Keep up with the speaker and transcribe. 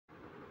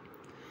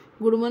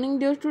Good morning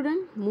dear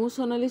student मु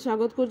सोनाली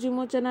स्वागत करुँच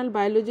मो चैनल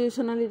बायोलॉजी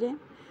सोनाली रे।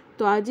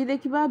 तो आज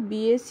देखा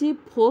BSc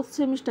fourth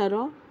semester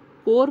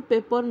core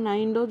paper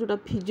 9 जोटा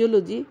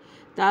फिजियोलॉजी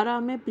तार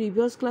आम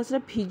प्रीवियस क्लास रे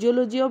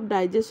फिजियोलॉजी ऑफ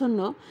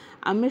डाइजेशन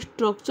आम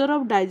स्ट्रक्चर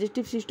ऑफ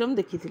डाइजेस्टिव सिस्टम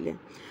देखी।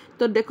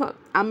 तो देख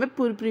आम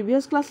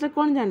प्रीवियस क्लास रे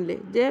कौन जानले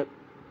जे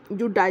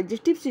जो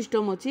डाइजेस्टिव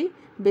सिस्टम अच्छी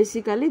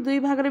बेसिकली दुई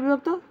भाग रे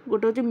विभक्त,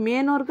 गोटे हूँ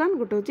मेन ऑर्गन,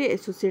 गोटे हूँ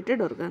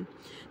एसोसिएटेड ऑर्गन।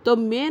 तो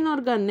मेन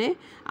ऑर्गन ने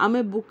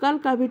आमे बुकाल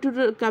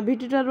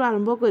कैविटी ठारू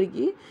आरंभ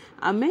करिकी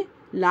आमे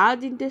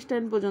लार्ज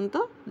इंटेस्टाइन पर्यंत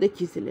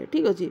देखी।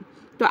 ठीक अच्छे।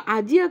 तो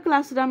आज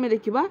क्लास रे आमे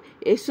देखिबा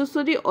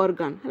एसेसरी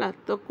ऑर्गन है।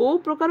 तो को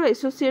प्रकार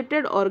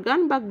एसोसिएटेड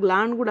ऑर्गन बा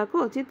ग्लैंड गुड़ाक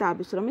अच्छी ता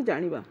विषय में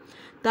जानिबा।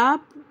 ता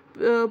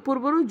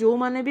पूर्व जो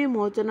माने भी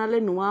मो चैनल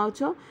नुआ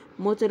अच्छ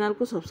मो चैनल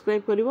को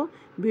सब्सक्राइब करिवो,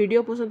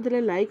 वीडियो पसंद थे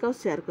लाइक और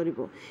शेयर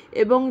करिवो,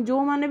 एवं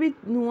जो माने भी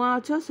नुआ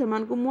अच्छ से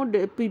मानकु मो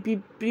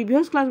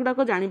प्रीवियस क्लास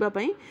गुड़ाक जानिबा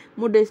पई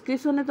मो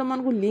डिस्क्रिप्शन में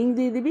तुमको लिंक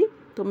दे देबी,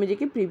 तुम जे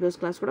कि प्रीवियस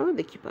क्लास गुड़ाक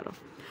देखि पारो।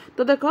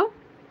 तो देखो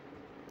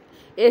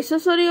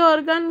एसेसरी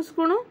ऑर्गन्स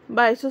कौन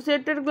बा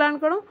एसोसिएटेड ग्लैंड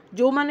कौन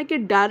जो माने कि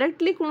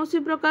डायरेक्टली कौन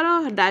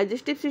प्रकार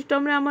डाइजेस्टिव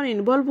सिस्टम रे हमर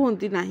इन्वॉल्व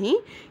होंती नहीं,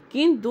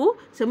 किंतु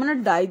से माने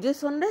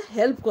डाइजेशन रे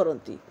हेल्प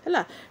करती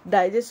है।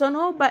 डाइजेशन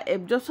हो बा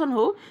एब्जॉर्प्शन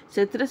हो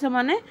सेतरे से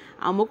माने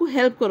हमको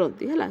हेल्प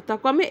करती है।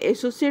 ताको आमे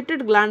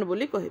एसोसिएटेड ग्लैंड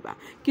बोली कहबा,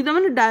 किंतु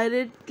माने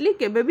डायरेक्टली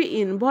केबे भी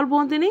इन्वॉल्व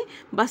होंती नहीं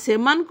बा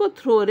सेमान को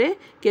थ्रो रे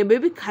केबे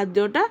भी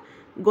खाद्यटा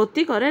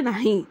गति करे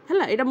नहीं है।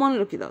 यहाँ मन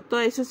रखी दो। तो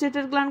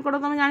एसोसिएटेड ग्लैंड कौन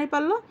तुम जानी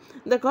पारलो।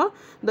 देखो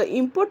the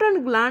important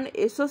gland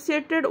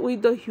associated with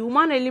the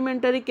human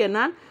elementary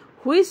canal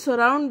which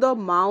surround the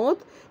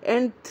mouth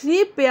and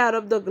 3 pair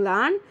of the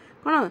gland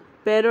कौन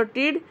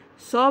पैरोटिड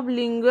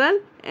सबलिंगुअल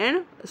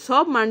एंड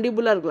सब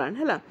मैंडिबुलर ग्लैंड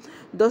है।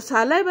 The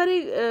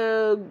salivary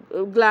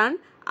gland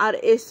are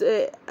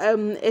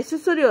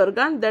accessory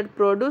organ that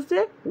produce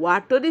a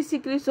watery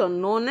secretion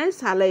known as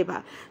saliva।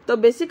 तो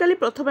basically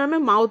प्रथम आम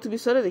mouth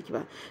विषय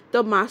देखा।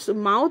 तो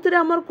mouth रे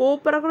हमर को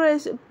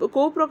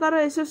प्रकार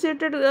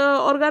एसोसिएटेड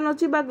ऑर्गन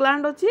अच्छी बा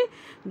ग्लैंड अच्छी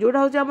जोड़ा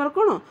हूँ आमर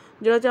कौन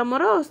जोड़ा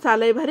आमर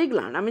सालाइभारी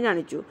ग्लैंड आम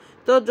जानिचु।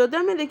 तो जदि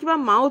आम देखा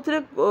माउथ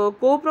रे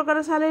को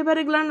प्रकार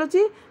सालाइभारी ग्लैंड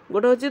अच्छी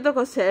गोटे हूँ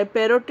देखो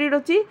पैरोटिड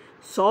अच्छी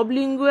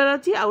सबलिंगुअल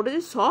अच्छी आ गोटे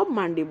सब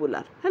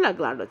मैंडिबुलर है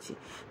ग्लैंड अच्छी।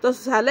 तो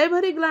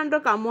सालाइभारी ग्लैंड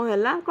काम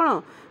है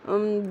कौन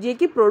जी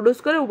कि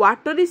प्रोड्यूस करे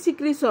वाटरी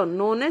सिक्रीशन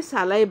नोन एज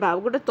सालाइभा,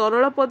 गोटे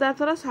तरल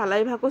पदार्थर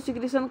सालाइभा को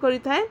secretion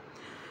करिथाए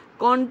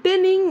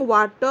containing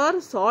water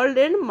salt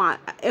and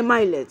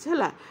amylase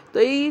है। तो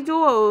ये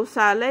जो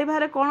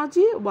सालाइभा कौन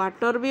अच्छी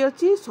वाटर भी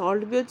अच्छी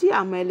सॉल्ट भी अच्छी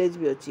एमाइलेज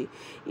भी अच्छी।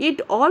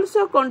 It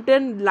also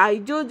contain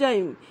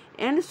lysozyme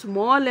and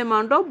small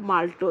amount of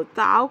maltose.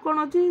 तो आउ कौन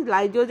अच्छी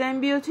लाइजोजाइम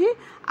भी अच्छी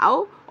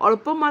आउ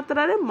अल्प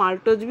मात्रा रे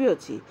माल्टोज भी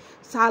अच्छी।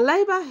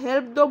 सालाइभा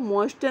help the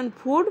moisture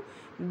food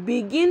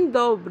begin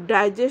the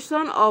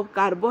digestion of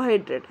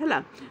carbohydrate है।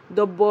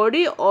 The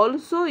body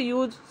also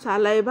use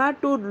saliva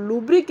to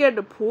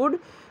lubricate food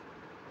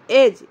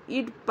as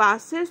it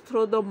passes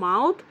through the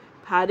mouth,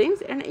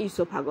 pharynx and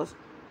esophagus।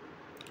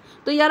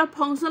 तो यार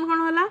फंक्शन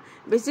कौन है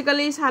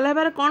बेसिकली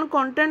सालाइभा कौन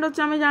कंटेंट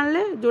अच्छे आम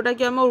जानले जोटा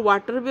कि आम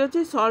वाटर भी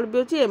अच्छे सॉल्ट भी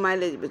अच्छे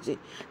एमाइलेज भी अच्छे।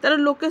 तार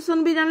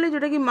लोकेशन भी जानले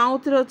जोटा कि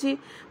माउथ रे अच्छी।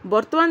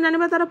 बर्तमान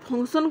जानिबा तार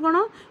फंक्शन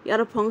कौन।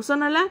 यार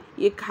फंक्शन है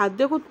ये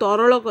खाद्य को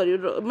तरल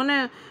कर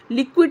माने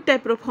लिक्विड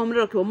टाइप रो फॉर्म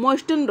रे रखिबो,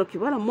 मॉइस्चर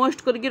रखिबो है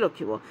मॉइस्ट करके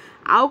रखिबो।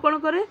 आउ कौन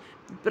करे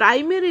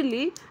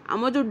प्राइमरीली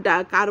आम जो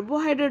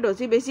कार्बोहाइड्रेट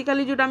अच्छी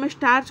बेसिकली जोटा आम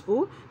स्टार्च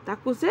को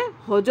ताकू से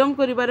हजम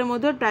करिबारे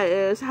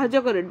मध्य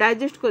साहाय्य करे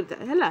डाइजेस्ट करता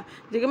है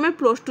जे मैं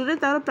 +2 रे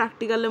तार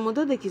प्रैक्टिकल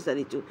मध्य देखि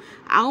सारिचु।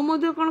 आउ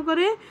मध्य कौन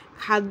करे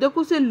खाद्य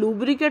को से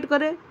लुब्रिकेट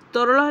करे,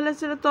 तरल है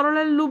से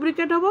तरल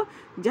लुब्रिकेट हम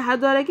जहाँ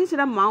द्वारा कि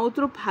माउथ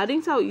रू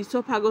फारिंग्स आ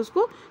इसोफागस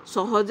को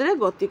सहज रे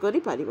गति करि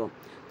पारिबो।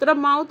 तो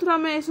माउथ रो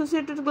आम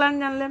एसोसिएटेड ग्लैंड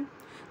जानले।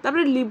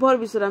 तापर लिवर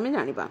विषय आम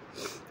जानिबा।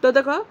 तो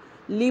देखो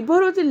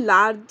लिवर होची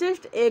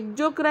largest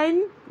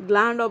exocrine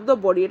gland of the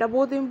body. एटा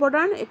बहुत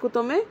इंपोर्टेंट, एको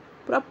तुम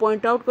पूरा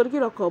पॉइंट आउट करके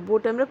रख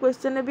बहुत टाइम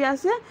क्वेश्चन भी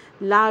आसे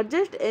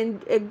लार्जेस्ट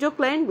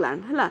एक्सोक्राइन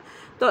ग्लैंड है।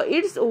 तो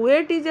इट्स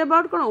वेट इज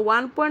अबाउट कौन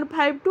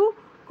 1.5 टू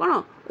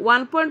कौन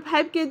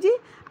 1.5 kg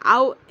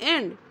आउ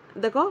एंड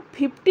देखो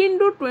 15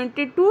 to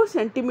 22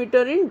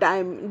 सेंटीमीटर इन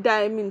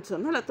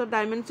डायमेंशन है। तो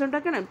डायमेंशन टा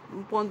क्या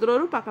 15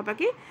 रु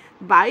पाखापाखि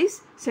 22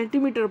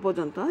 सेंटीमीटर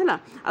पर्यंत है।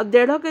 आ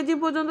 1.5 kg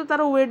पर्यंत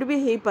तार वेट भी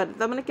हो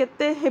पारे मैंने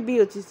केते हेवी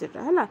अच्छी से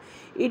है।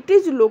 It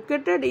is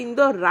located in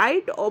the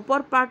right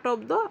upper part of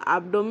the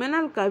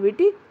abdominal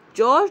cavity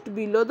just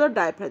below the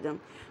डायफ्राजम।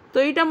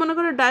 तो यहाँ मन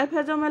कर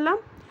डायफ्राजम है।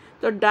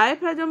 तो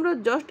डायफ्राजम रो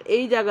जस्ट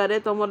यही जगार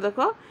तुम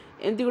देखो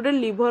एमती गोटे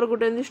लिवर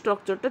गोटे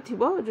स्ट्रक्चरटे थी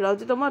जोटा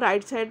हूँ तुम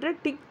राइट साइड रे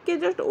टिके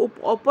just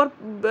upper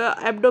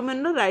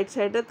abdomen right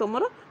side रे तुम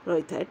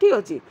रही है। ठीक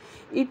अच्छे।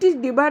 It is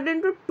divided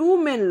into 2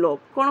 main lobe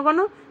कौन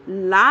कौन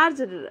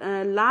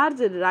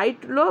लार्ज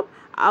राइट लोब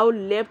आउ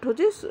लेफ्ट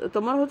हूँ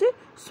तुम हूँ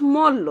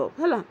स्मॉल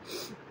लोब है।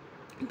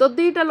 तो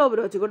दुईटा लोब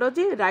अच्छे गोटे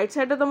अच्छी राइट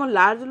साइड तुम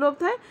लार्ज लोब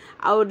थाए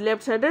आउ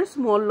लेफ्ट साइड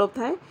स्मॉल लोब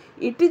थाए।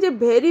 It is a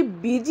very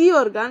busy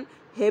organ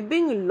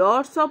having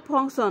lots of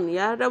function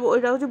यार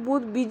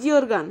बहुत busy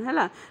organ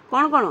है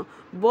कौन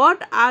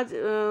but as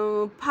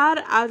far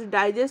as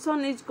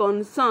digestion is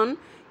concerned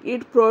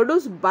it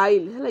produce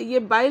bile है ये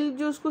bile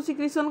जो उसको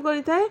secretion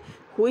करता है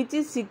which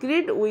is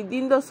secret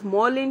within the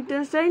small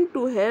intestine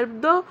to help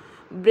the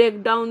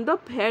break down the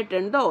fat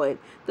and the oil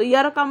तो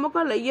यार काम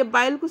कला ये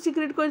बाइल को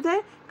सिक्रेट करता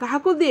है कहा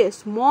को दिए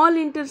स्मॉल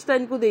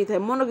इंटेस्टाइन को देता है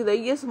मन रखी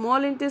ये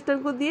स्मॉल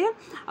इंटेस्टाइन को दिए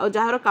और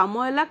जार काम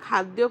है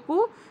खाद्य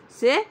को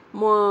से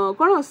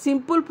कौन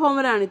सिंपल फॉर्म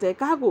रे आनी था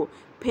कहा को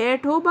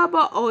फैट हो बा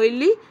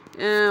ऑयली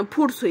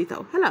फूड्स होई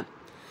था है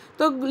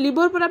तो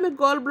लिवर पर आम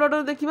गॉल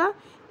ब्लडर देखा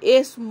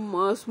ए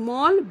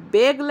small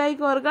bag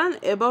like organ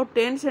about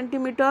 10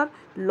 centimetre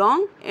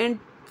long and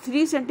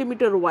 3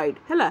 centimetre wide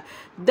है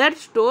दैट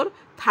स्टोर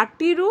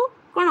 30 रु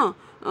कौन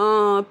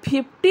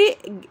 50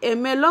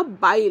 ml ऑफ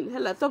बाइल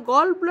है तो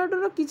गॉल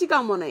ब्लडर किसी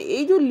काम ना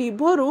ये जो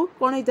लिवर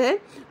कौन होता है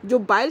जो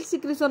बाइल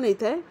सिक्रेशन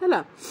होता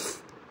है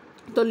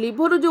तो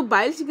लिवर जो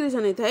बाइल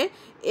सिक्रेशन होता है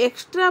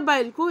एक्स्ट्रा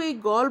बाइल को ये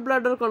गॉल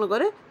ब्लडर कौन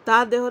करे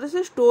ता देहरे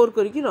से स्टोर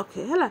करके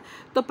रखे है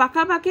तो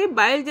पाखापाखि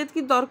बाइल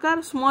जी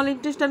दरकार स्मॉल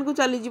इंटेस्टाइन को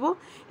चली जीवो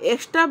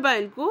एक्स्ट्रा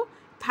बाइल को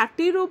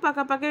 30 रु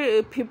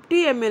पाखापाखि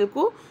 50 ml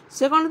को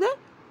से कौन दे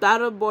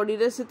तार बॉडी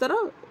रे से तार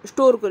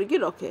स्टोर करके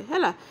रखे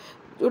है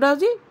जोटा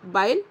हूँ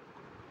बाइल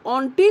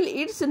until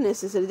it's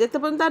necessary जेते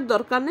पर्यंत तार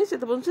दरकार नहीं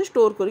सेते पर्यंत से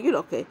स्टोर करके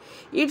रखे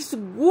it's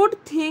good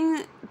thing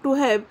to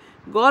have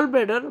gall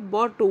bladder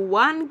but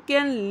one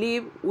can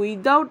live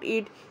without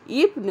it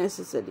if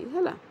necessary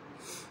है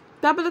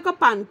तापर देखो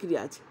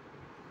पैनक्रियाज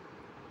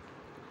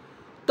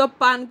तो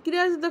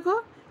पैनक्रियाज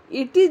देखो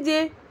it is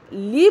a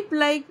leaf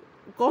like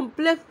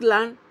complex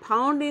gland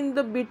found in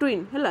the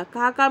between है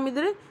क्या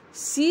मिदरे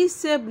सी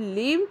shape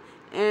leave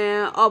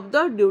of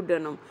the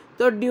duodenum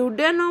तो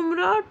duodenum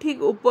रो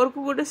ठीक ऊपर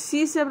को गोटे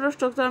सी शेप रो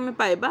स्ट्रक्चर हमें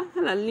पाइबा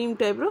है लिम्फ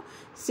टाइप रो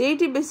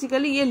सेठी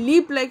बेसिकली ये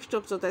लीफ लाइक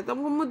स्ट्रक्चर था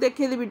तुमको मु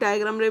देखे देबी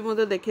डायग्राम रे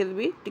मते देखे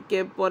देबी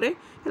टिके परे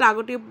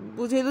आगो टिके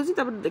बुझे दोची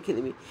तब देखे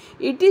देबी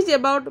it is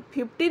about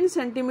 15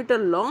 centimetre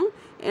long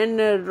and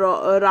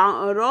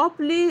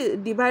रफली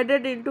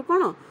डिवाइडेड इनटू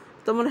कोन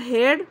तुम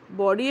हेड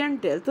बॉडी एंड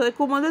टेल तो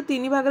एको मते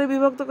तीन भाग रे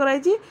विभक्त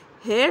कराई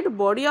हेड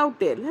बॉडी आउ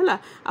टेल है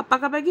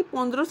पाखापाखि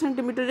 15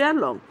 सेंटीमीटर या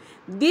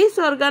long this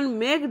organ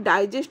make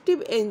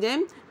digestive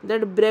enzyme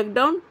that break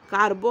down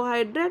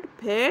carbohydrate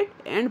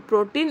fat and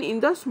protein in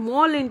the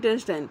small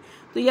intestine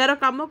तो यार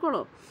काम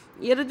कौन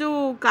यार जो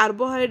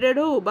कार्बोहाइड्रेट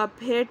हो बा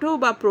फैट हो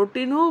बा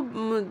प्रोटीन हो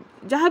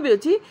जहाँ भी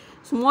अच्छी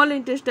स्मॉल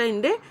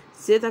इंटेस्टाइन रे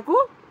से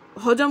ताको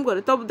हजम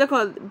करे तो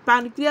देखो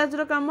पैनक्रियाज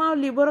रो काम और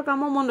लिवर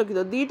काम मन रखी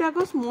दो दीटा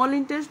को स्मॉल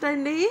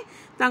इंटेस्टाइन रे ही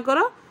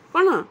तांकर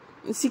कौन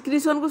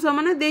सिक्रेशन को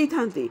से दे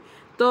थांती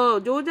तो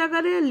जो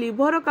जगह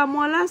लिवर काम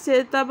है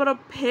से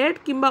फैट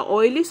किंबा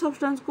ऑयली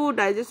सब्सटेंस को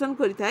डाइजेशन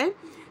करें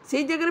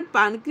से जगह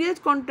पैनक्रियाज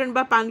कंटेंट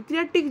बा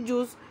पैनक्रियाटिक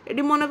जूस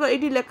ये मन कर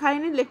ये लिखाई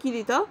नहीं लिखी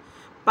दी तो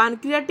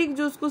पैनक्रियाटिक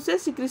जूस को से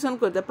सिक्रेशन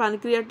करता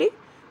पैनक्रियाटिक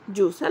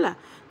जूस है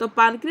तो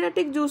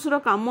पैनक्रियाटिक जूस रो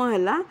काम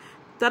है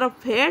तार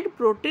फैट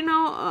प्रोटीन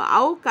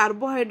आउ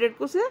कार्बोहाइड्रेट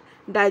को से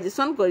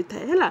डाइजेशन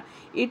करें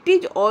it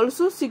is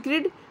also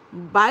secrete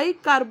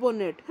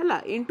bicarbonate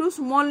है इनटू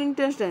स्मॉल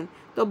इंटेस्टाइन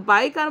तो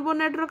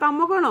बाइकार्बोनेट रो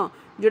काम कौन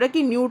जोटा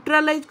कि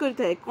न्यूट्रालाइज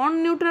करता है कौन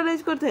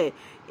न्यूट्रालाइज करता है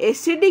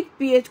एसिडिक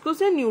पीएच को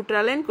से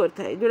न्यूट्रालाइज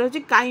करता है जोटा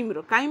हूँ काइम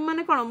रो काइम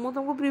माने कौन मु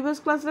तुमको प्रीवियस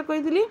क्लास रे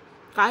कही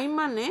काइम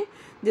माने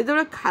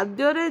जेते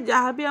खाद्य रे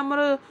जहाँ भी आमर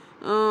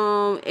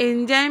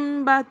एंजाइम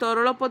बा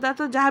तरल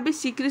पदार्थ जहाँ भी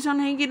सिक्रेशन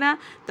है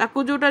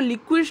ताकू जोटा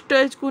लिक्विड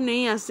स्टेज को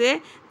नहीं आसे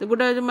तो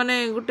गोटे माने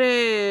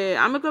गोटे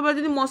आम कहबा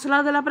जदि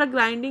मसला देला पर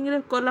ग्राइंडिंग रे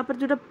करला पर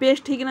जोटा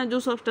पेस्ट है जो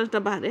सब्सटेंसटा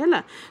बाहर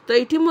है तो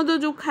ये मध्य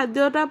जो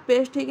खाद्यटा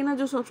पेस्ट है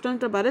जो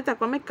सब्सटेंसटा बाहर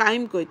ताको आम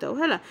काइम कहीता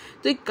है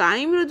तो ये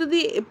काइम रो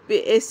जदि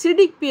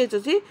एसिडिक पीएच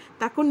अच्छी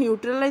ताको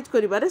न्यूट्रलाइज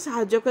करिबारे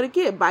सहायता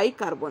करके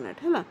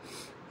बाइकार्बोनेट है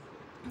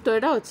तो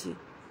यहाँ अच्छी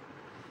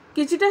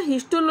किछिटा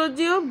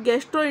histology of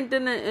gastro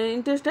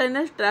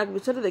intestinal tract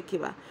विषय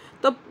देखा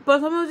तो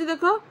प्रथम हूँ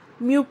देख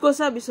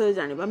म्यूकोसा विषय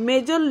जाना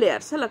मेजर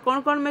लेयर्स है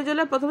कौन कौन मेजर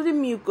लेयर प्रथम हूँ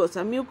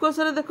म्यूकोसा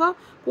म्यूकोसा देख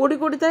कौटी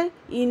कौटी थाए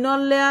inner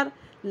layer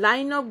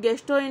line of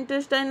gastro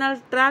intestinal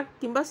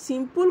tract किंबा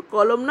सिंपल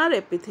कॉलमनार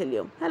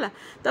एपिथेलियम है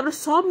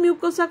सब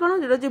म्यूकोसा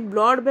कौन जो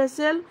ब्लड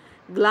वेसल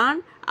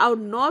ग्लैंड आउ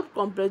नर्व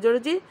कॉम्प्लेक्स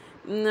जो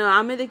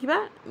आम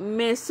देखा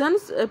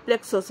मेसन्स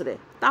प्लेक्सस रे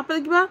तापर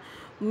देखा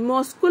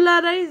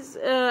मस्कुलाराइज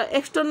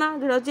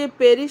एक्सटर्ना जो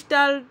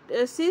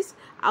पेरिस्टालसिस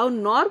आउ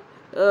नर्व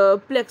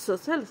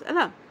प्लेक्सस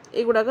है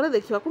युगुड़ाक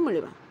देखा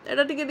मिलवा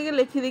यहाँ टे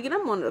लिखिदेकिना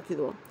मन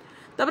रखिदेव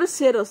तापर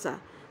सेरोसा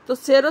तो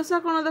सेरोसा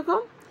कौन देख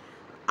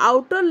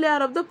outer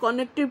layer of the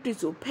connective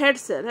tissue fat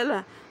cell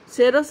है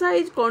serosa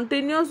is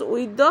continuous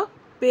with the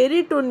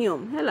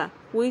peritoneum है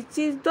which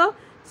is the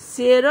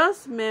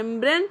serous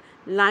membrane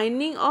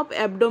lining of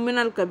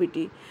abdominal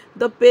cavity.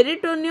 The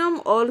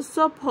peritoneum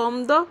also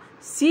forms the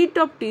sheet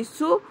of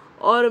tissue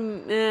or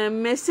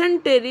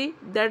mesentery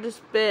that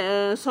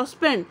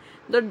suspend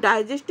the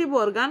digestive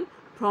organ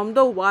from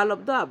the wall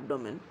of the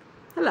abdomen.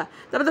 है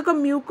तापर देख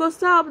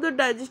mucosa of the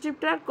digestive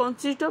tract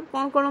consist of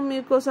कौन कौन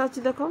mucosa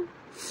अच्छी देख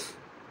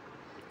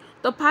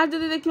तो fast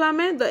जदि देखिबा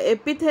हमें the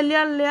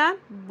epithelial layer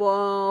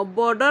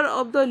border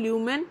of the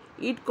lumen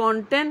it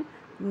contain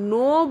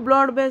no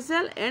blood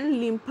vessel and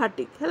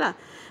lymphatic हैला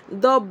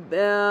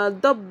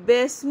the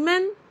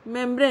basement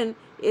membrane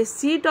A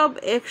sheet of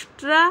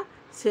extra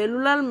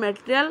cellular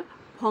material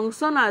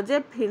function as a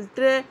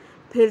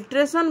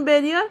filtration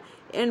barrier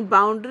and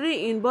boundary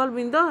involve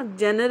in the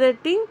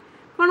generating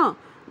कौन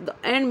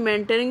and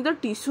maintaining the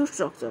tissue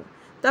structure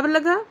तब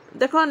लगा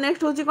देखो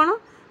next होची कौन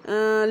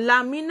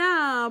laminar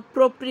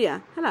propria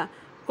है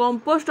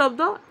compost of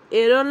the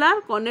एरोलार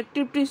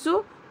connective tissue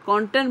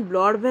contain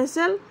blood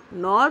vessel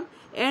nerve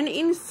and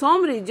in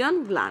some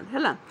reason gland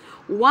है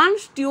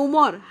once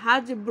tumor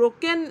has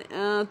broken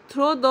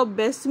through the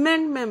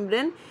basement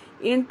membrane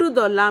into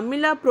the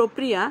lamella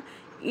propria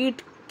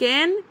it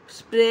can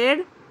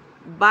spread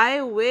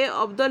by way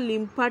of the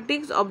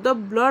lymphatics of the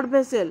blood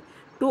vessel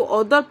to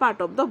other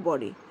part of the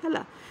body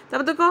है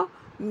तब देखो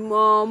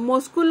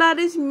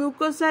muscularis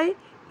mucosae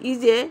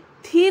is a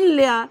thin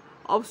layer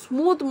of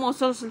smooth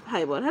muscle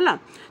fiber है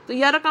तो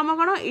यार काम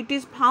कौन it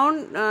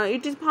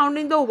is found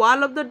in the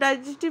wall of the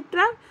digestive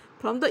tract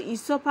from the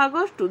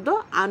esophagus to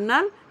the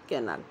anal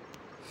canal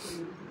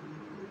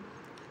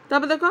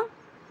तब देखो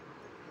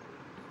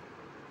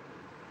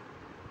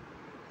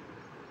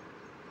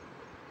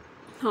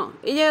हाँ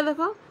ये जगह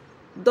देखो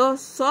the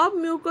sub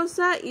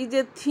mucosa is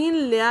a thin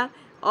layer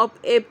of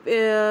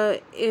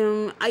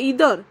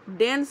either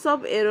dense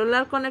of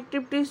areolar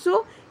connective tissue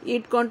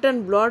it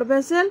contain blood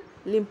vessel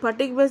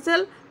lymphatic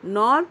vessel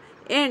nerve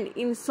and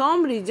in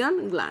some region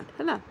gland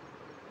है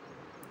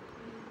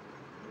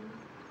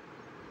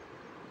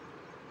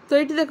तो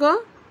ये देखो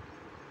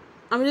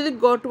आम जब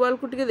गट वाल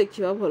को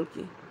देखा भल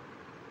कि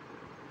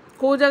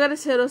कौ जगार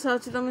सेरोसा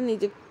अच्छे तुम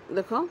निजे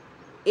देख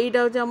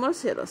यहीटा हूँ आम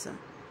सेरोसा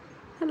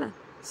है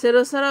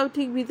सेरोसार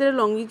ठीक भितर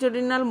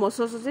लंगिट्यूडिनल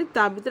मसल्स अच्छे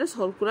ता भितर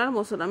सर्कुलर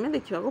मसल आम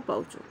देखा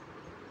पाऊँ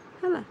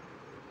है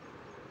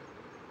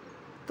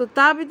तो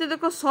ता भितर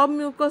देख सब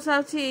म्यूकोसा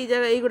अच्छी ये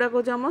जगह युवाक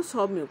हूँ आम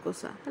सब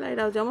म्यूकोसा है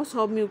यहाँ हूँ आम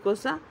सब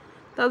म्यूकोसा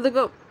तब देख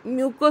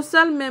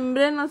म्यूकोसाल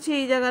मेम्ब्रेन अच्छी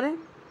ये जगार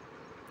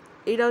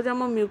यहाँ हूँ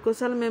आम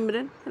म्यूकोसाल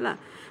मेम्ब्रेन है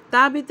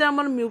ता भितर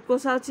आम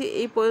म्यूकोसा अच्छी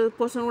ये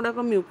पोर्शन गुड़ाक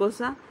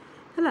म्यूकोसा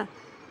है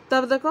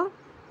तब देख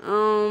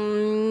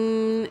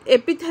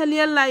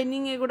एपिथेलियल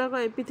लाइनिंग एगुड़ाक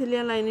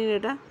एपिथेलियल लाइनिंग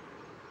एटा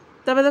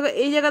तब देख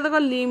ये जगह देख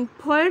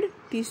लिम्फोइड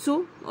टिश्यू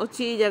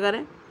अच्छी ये जगार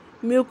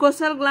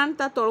म्यूकोसाल ग्लैंड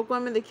ता तलको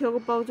आम देखा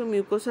पाऊँ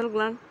म्यूकोसाल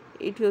ग्लैंड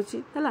ये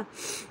अच्छी है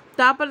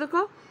तापर देख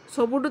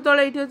सबुठ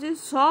तले ये अच्छी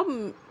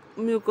सब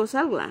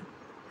म्यूकोसाल ग्लैंड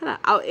है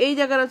आ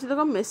जगार अच्छी देख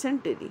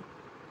मेसेंटेरी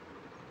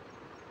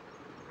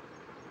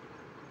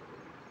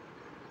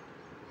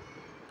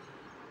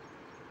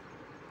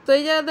तो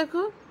ये जगह देख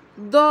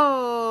the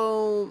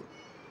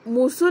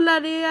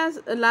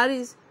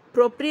mucularis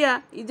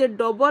propria is a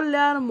double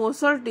layer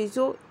muscle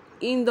tissue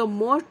in the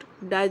most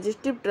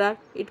digestive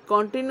tract. It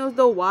continues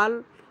the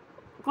wall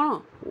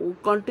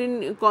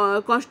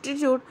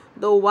constitute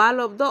the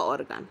wall of the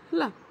organ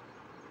है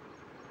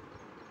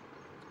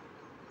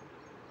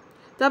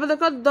तब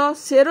देखो the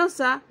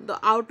serosa the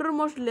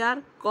outermost layer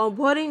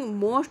covering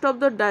most of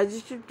the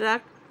digestive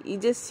tract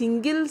is a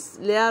single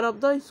layer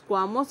of the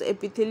squamous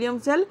epithelium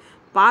cell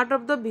part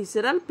of the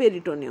visceral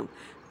peritoneum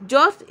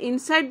just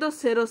inside the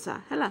serosa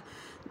है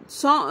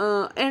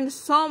and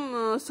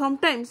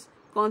sometimes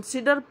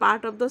consider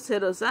part of the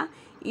serosa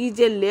is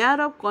a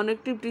layer of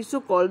connective tissue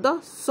called the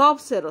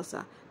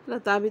subserosa है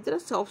ता भीतर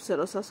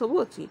subserosa सब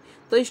अच्छी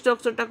तो इस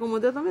structure टाको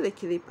मध्य तुम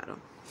देखि दे पारो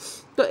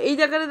तो ये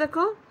जगह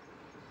देखो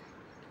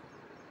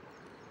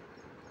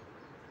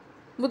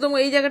मु तुम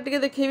ये जगह टिके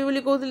देखैबी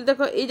बोली कहउतली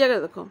देखो ये जगह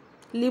देखो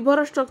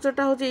लिवर स्ट्रक्चर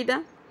टा होची एटा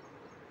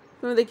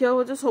तुम देखिबा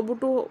होछ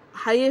सबुटू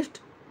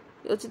हाईएस्ट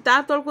अच्छी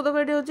ता तलको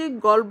देख ये हूँ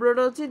गल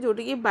ब्लडर अच्छी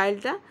जोटि कि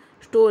बाइलटा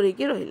स्टोर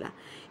होकर रहा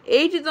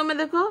ये तुम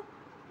देख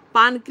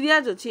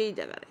पानक्रियाज अच्छी ये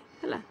जगार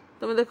है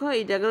तुम देख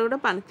ये जगह गोटे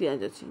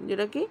पानक्रियाज अच्छी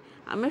जोटा कि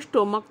आम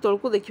स्टोमक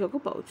तलको देखा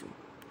पाऊँ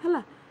है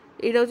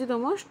यहाँ हूँ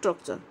तुम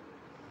स्ट्रक्चर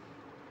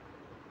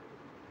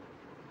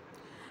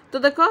तो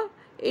देख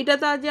यहाँ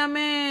तो आज आम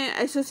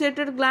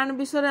एसोसिएटेड ग्लैंड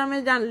विषय आम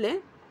जानले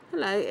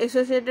है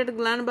एसोसिएटेड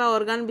ग्लैंड बा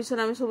ऑर्गन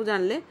विषय आम सब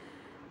जानले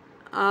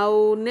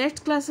आउ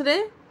नेक्स्ट क्लास रे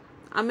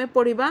आम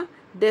पढ़ा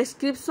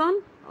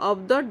description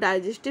of the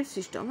digestive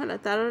system है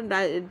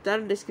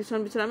तार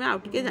डिस्क्रिप्शन विषय में आउ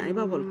टिके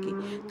जानिबा भल की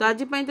तो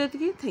आज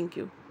थैंक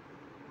यू।